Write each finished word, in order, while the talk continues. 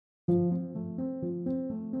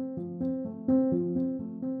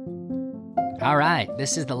All right,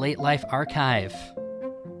 this is the Late Life Archive.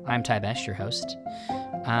 I'm Ty Best, your host.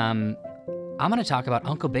 I'm going to talk about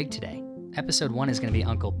Uncle Big today. Episode 1 is going to be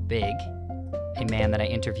Uncle Big, a man that I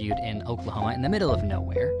interviewed in Oklahoma in the middle of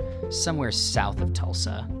nowhere, somewhere south of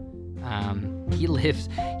Tulsa. He lives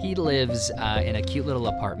in a cute little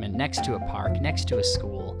apartment next to a park, next to a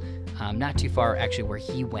school, not too far actually where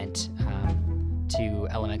he went to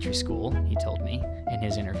elementary school, he told me in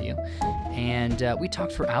his interview. And we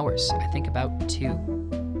talked for hours, I think about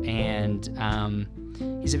 2. And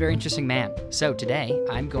he's a very interesting man. So today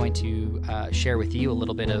I'm going to share with you a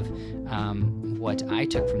little bit of what I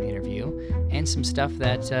took from the interview and some stuff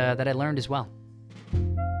that I learned as well.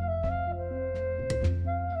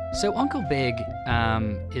 So Uncle Big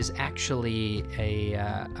is actually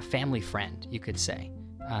a family friend, you could say.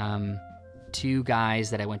 2 guys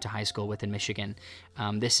that I went to high school with in Michigan.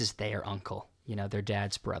 This is their uncle, their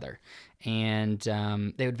dad's brother. And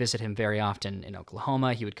they would visit him very often in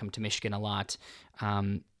Oklahoma. He would come to Michigan a lot.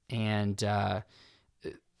 And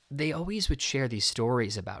they always would share these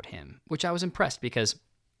stories about him, which I was impressed because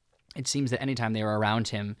it seems that anytime they were around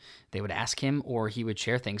him, they would ask him or he would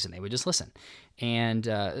share things and they would just listen. And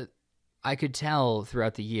I could tell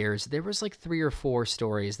throughout the years, there was like 3 or 4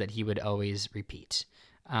 stories that he would always repeat.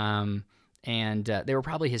 And they were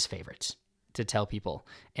probably his favorites to tell people.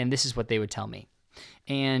 And this is what they would tell me.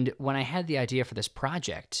 And when I had the idea for this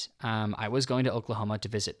project, I was going to Oklahoma to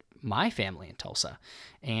visit my family in Tulsa.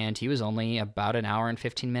 And he was only about an hour and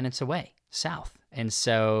 15 minutes away, south. And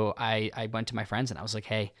so I went to my friends and I was like,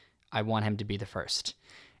 hey, I want him to be the first.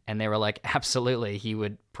 And they were like, absolutely, he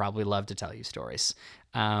would probably love to tell you stories.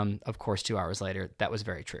 Of course, 2 hours later, that was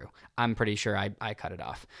very true. I'm pretty sure I cut it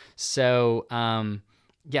off. So,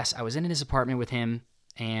 yes, I was in his apartment with him,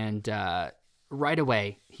 and right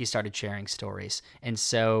away, he started sharing stories. And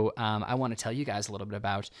so I want to tell you guys a little bit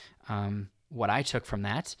about what I took from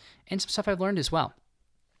that and some stuff I've learned as well.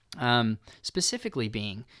 Specifically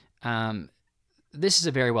being, this is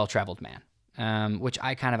a very well-traveled man, which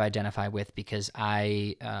I kind of identify with because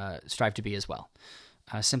I strive to be as well,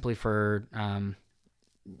 simply for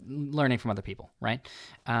learning from other people, right?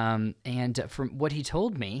 And from what he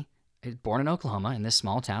told me, born in Oklahoma, in this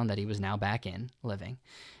small town that he was now back in living.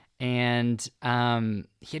 And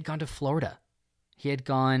he had gone to Florida. He had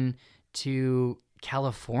gone to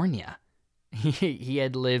California. He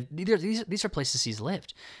had lived, these are places he's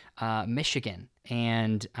lived. Michigan.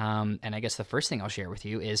 And I guess the first thing I'll share with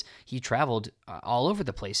you is he traveled all over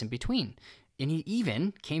the place in between. And he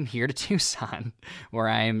even came here to Tucson, where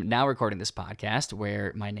I'm now recording this podcast,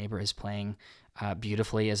 where my neighbor is playing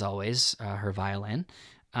beautifully, as always, her violin.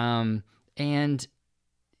 And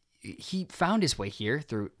he found his way here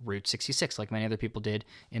through Route 66, like many other people did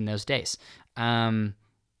in those days.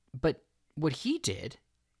 But what he did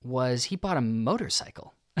was he bought a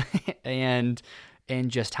motorcycle and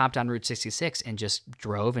just hopped on Route 66 and just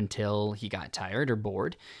drove until he got tired or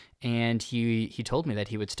bored. And he told me that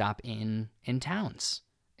he would stop in towns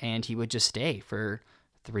and he would just stay for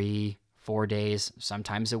 3-4 days,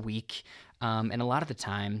 sometimes a week. And a lot of the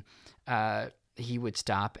time, he would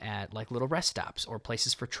stop at like little rest stops or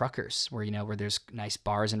places for truckers where there's nice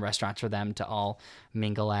bars and restaurants for them to all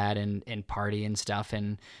mingle at and party and stuff.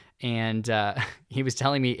 And he was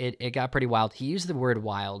telling me it got pretty wild. He used the word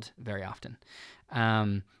wild very often.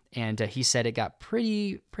 And he said it got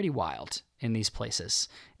pretty wild in these places.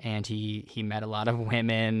 And he met a lot of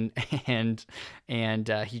women and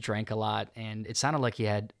he drank a lot, and it sounded like he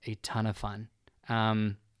had a ton of fun.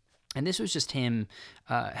 And this was just him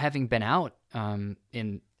having been out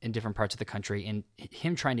in different parts of the country, and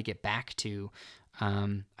him trying to get back to,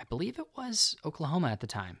 I believe it was Oklahoma at the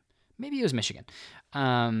time. Maybe it was Michigan.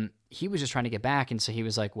 He was just trying to get back, and so he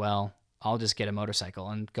was like, well, I'll just get a motorcycle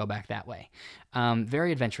and go back that way.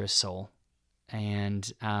 Very adventurous soul, and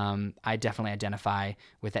I definitely identify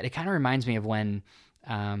with that. It kind of reminds me of when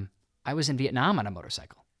I was in Vietnam on a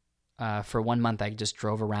motorcycle. For 1 month, I just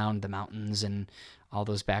drove around the mountains and all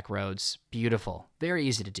those back roads. Beautiful. Very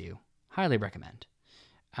easy to do. Highly recommend.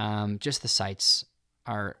 Just the sights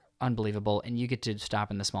are unbelievable, and you get to stop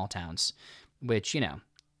in the small towns, which,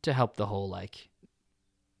 to help the whole,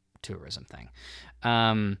 tourism thing.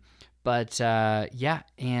 Yeah,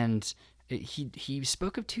 and he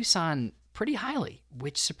spoke of Tucson pretty highly,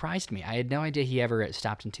 which surprised me. I had no idea he ever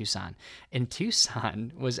stopped in Tucson. And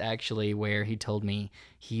Tucson was actually where he told me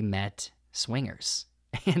he met swingers.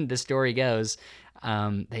 And the story goes,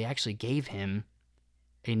 they actually gave him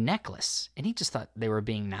a necklace, and he just thought they were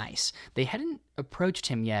being nice. They hadn't approached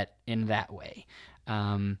him yet in that way.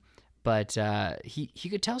 But he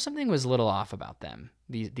could tell something was a little off about them.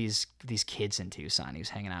 These kids in Tucson he was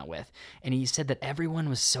hanging out with, and he said that everyone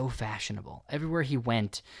was so fashionable. Everywhere he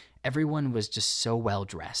went, everyone was just so well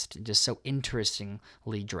dressed, just so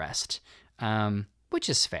interestingly dressed, which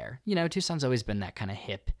is fair. Tucson's always been that kind of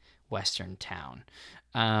hip Western town.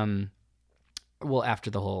 Well, after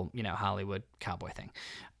the whole Hollywood cowboy thing,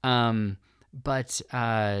 but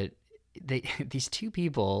these two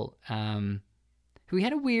people who he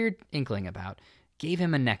had a weird inkling about gave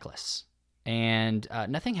him a necklace. And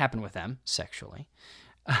nothing happened with them sexually,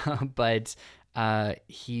 but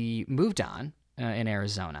he moved on in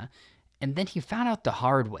Arizona, and then he found out the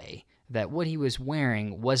hard way that what he was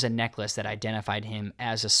wearing was a necklace that identified him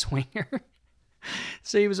as a swinger.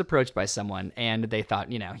 So he was approached by someone, and they thought,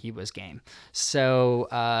 he was game. So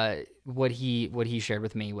what he shared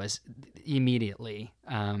with me was immediately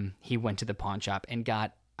he went to the pawn shop and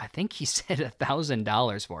got, I think he said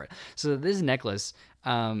 $1,000 for it. So this necklace,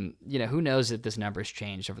 who knows if this number's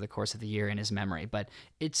changed over the course of the year in his memory, but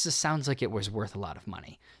it just sounds like it was worth a lot of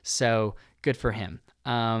money. So good for him.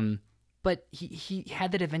 But he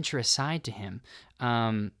had that adventurous side to him,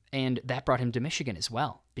 and that brought him to Michigan as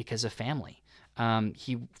well because of family.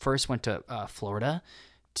 He first went to Florida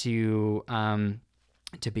to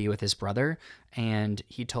be with his brother, and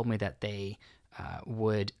he told me that they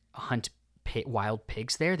would hunt wild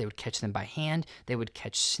pigs there. They would catch them by hand. They would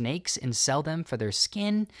catch snakes and sell them for their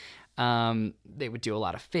skin. They would do a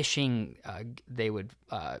lot of fishing. They would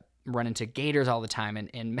run into gators all the time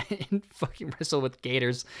and fucking wrestle with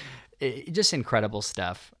gators. Just incredible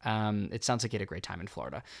stuff. It sounds like he had a great time in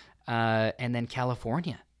Florida. And then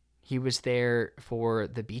California. He was there for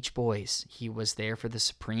the Beach Boys. He was there for the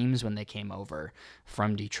Supremes when they came over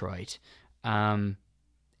from Detroit.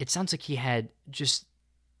 It sounds like he had just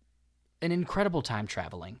an incredible time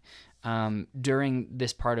traveling during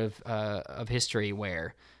this part of history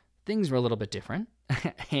where things were a little bit different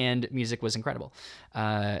and music was incredible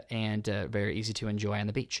and very easy to enjoy on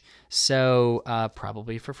the beach. So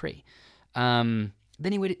probably for free. Then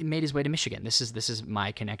he made his way to Michigan. This is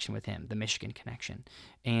my connection with him, the Michigan connection.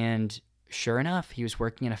 And sure enough, he was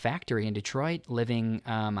working in a factory in Detroit, living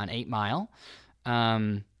on 8 Mile.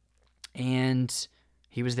 And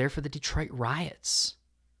he was there for the Detroit riots.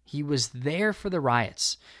 He was there for the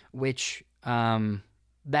riots, which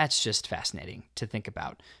that's just fascinating to think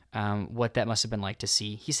about, what that must have been like to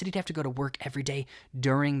see. He said he'd have to go to work every day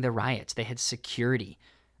during the riots. They had security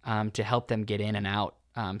to help them get in and out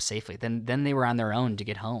safely. Then they were on their own to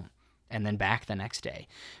get home and then back the next day.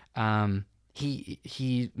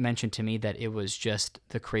 He mentioned to me that it was just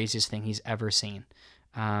the craziest thing he's ever seen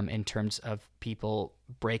in terms of people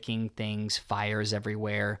breaking things, fires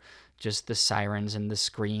everywhere, just the sirens and the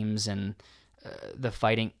screams and the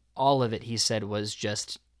fighting. All of it, he said, was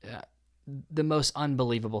just the most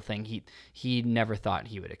unbelievable thing he never thought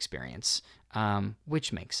he would experience,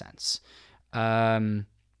 which makes sense.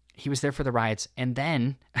 He was there for the riots, and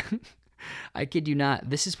then, I kid you not,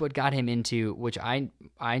 this is what got him into, which I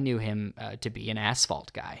knew him to be an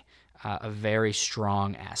asphalt guy, a very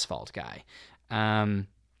strong asphalt guy,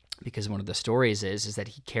 because one of the stories is that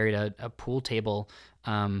he carried a pool table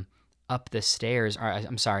up the stairs, or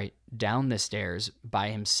I'm sorry, down the stairs by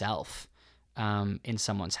himself in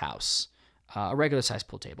someone's house, a regular size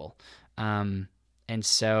pool table. And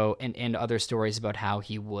so, and other stories about how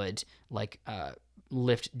he would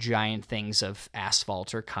lift giant things of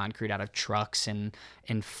asphalt or concrete out of trucks and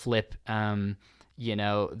flip,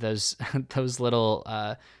 those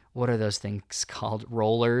little, what are those things called?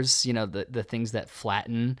 Rollers, the things that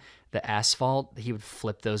flatten the asphalt. He would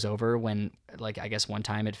flip those over when, I guess one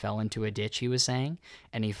time it fell into a ditch, he was saying,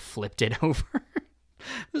 and he flipped it over.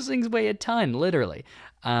 Those things weigh a ton, literally.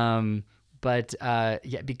 But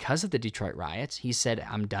because of the Detroit riots, he said,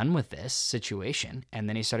 I'm done with this situation. And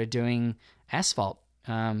then he started doing asphalt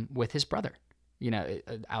with his brother,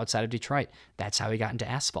 outside of Detroit. That's how he got into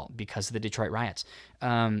asphalt, because of the Detroit riots.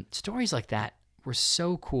 Stories like that were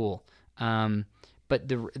so cool. But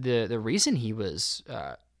the reason he was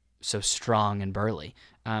so strong and burly,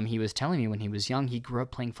 he was telling me when he was young, he grew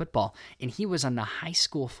up playing football, and he was on the high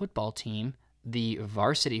school football team, the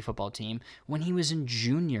varsity football team, when he was in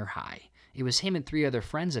junior high. It was him and 3 other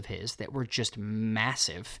friends of his that were just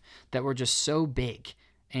massive, that were just so big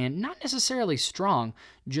and not necessarily strong,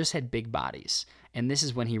 just had big bodies. And this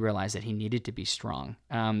is when he realized that he needed to be strong.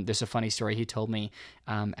 There's a funny story he told me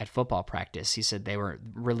at football practice. He said they were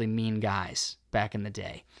really mean guys back in the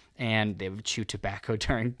day, and they would chew tobacco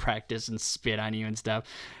during practice and spit on you and stuff.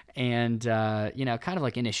 And, kind of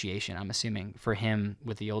like initiation, I'm assuming, for him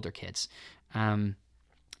with the older kids. And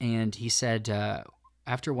he said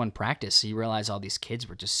after one practice, he realized all these kids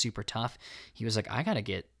were just super tough. He was like, I got to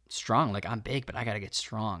get strong. Like, I'm big, but I got to get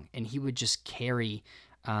strong. And he would just carry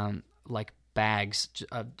like bags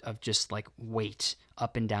of just like weight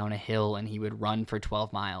up and down a hill, and he would run for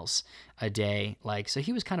 12 miles a day. Like, so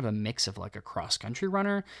he was kind of a mix of like a cross country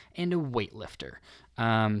runner and a weightlifter.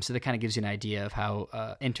 So that kind of gives you an idea of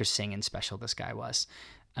how interesting and special this guy was.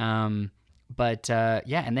 But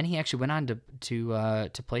and then he actually went on to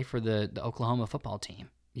play for the Oklahoma football team,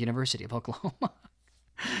 University of Oklahoma.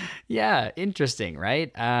 Yeah, interesting,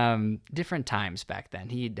 right? Different times back then.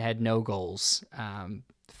 He had no goals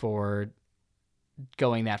for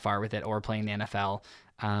going that far with it or playing the NFL.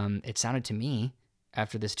 It sounded to me,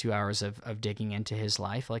 after this 2 hours of digging into his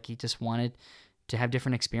life, like he just wanted to have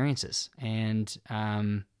different experiences. And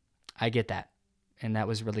I get that. And that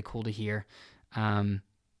was really cool to hear.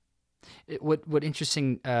 What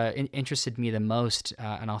interested me the most,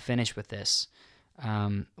 and I'll finish with this,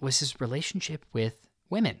 was his relationship with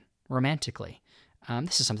women romantically.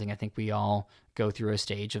 This is something I think we all go through a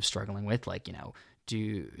stage of struggling with, like, you know,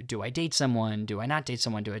 do I date someone? Do I not date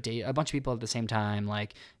someone? Do I date a bunch of people at the same time?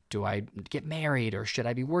 Like, do I get married, or should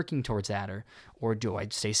I be working towards that? Or do I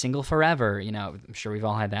stay single forever? You know, I'm sure we've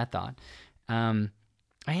all had that thought. I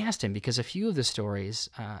asked him, because a few of the stories,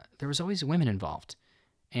 there was always women involved.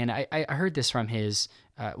 And I heard this from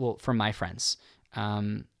from my friends,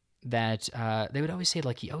 that they would always say,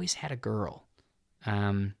 like, he always had a girl.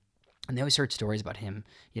 And they always heard stories about him,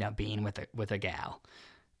 you know, being with a gal.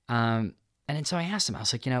 And so I asked him, I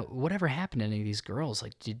was like, you know, whatever happened to any of these girls?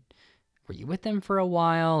 Like, were you with them for a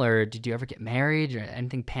while, or did you ever get married, or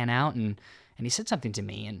anything pan out? And he said something to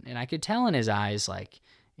me, and I could tell in his eyes, like,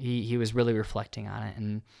 he was really reflecting on it.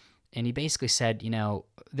 And he basically said, you know,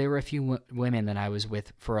 there were a few women that I was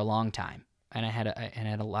with for a long time, and I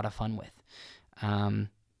had a lot of fun with.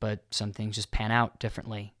 But some things just pan out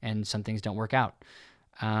differently, and some things don't work out.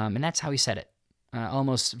 And that's how he said it,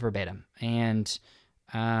 almost verbatim. And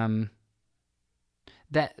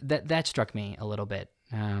that struck me a little bit.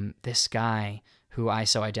 This guy who I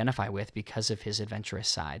so identify with because of his adventurous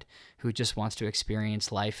side, who just wants to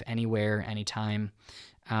experience life anywhere, anytime,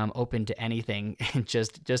 open to anything, and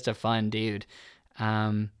just a fun dude.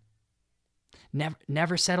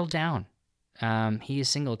 Never settled down. He is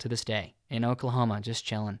single to this day in Oklahoma, just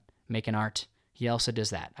chilling, making art. He also does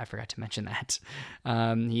that. I forgot to mention that.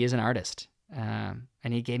 He is an artist. And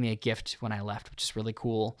he gave me a gift when I left, which is really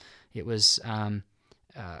cool. It was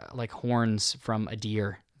like horns from a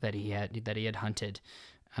deer that he had hunted.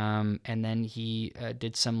 And then he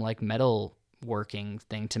did some like metal working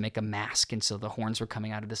thing to make a mask, and so the horns were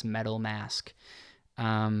coming out of this metal mask.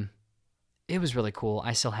 It was really cool.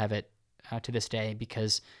 I still have it to this day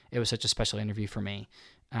because it was such a special interview for me,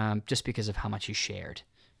 just because of how much he shared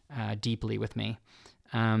deeply with me.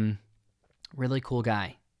 Really cool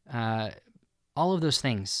guy. All of those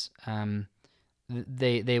things,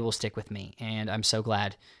 they will stick with me, and I'm so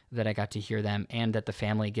glad that I got to hear them, and that the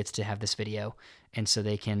family gets to have this video, and so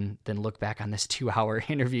they can then look back on this 2-hour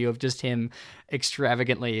interview of just him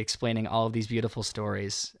extravagantly explaining all of these beautiful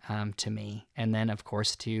stories to me, and then of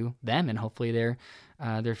course to them, and hopefully their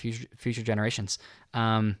future generations.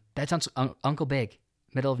 That's Uncle Big,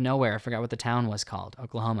 middle of nowhere. I forgot what the town was called.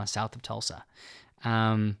 Oklahoma, south of Tulsa.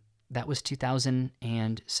 That was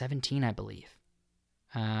 2017, I believe.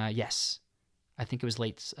 Yes. I think it was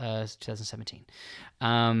late 2017.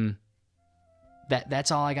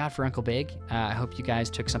 That's all I got for Uncle Big. I hope you guys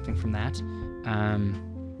took something from that.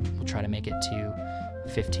 We'll try to make it to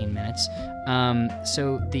 15 minutes.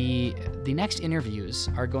 So the next interviews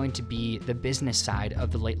are going to be the business side of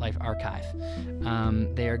the Late Life Archive.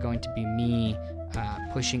 They are going to be me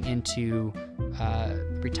pushing into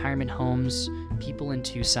retirement homes, people in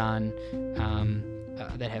Tucson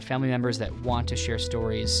that have family members that want to share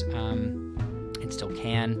stories and still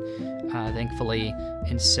can, thankfully.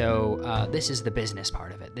 And so this is the business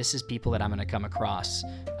part of it. This is people that I'm going to come across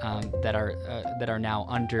that are now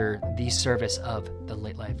under the service of the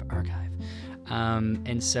Late Life Archive.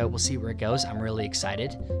 And so we'll see where it goes. I'm really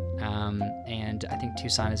excited. And I think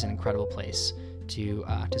Tucson is an incredible place to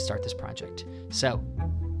start this project. So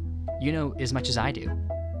you know as much as I do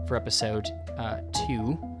for episode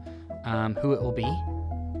 2, who it will be,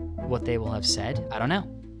 what they will have said. I don't know.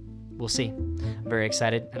 We'll see. I'm very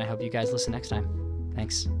excited, and I hope you guys listen next time.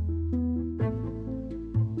 Thanks.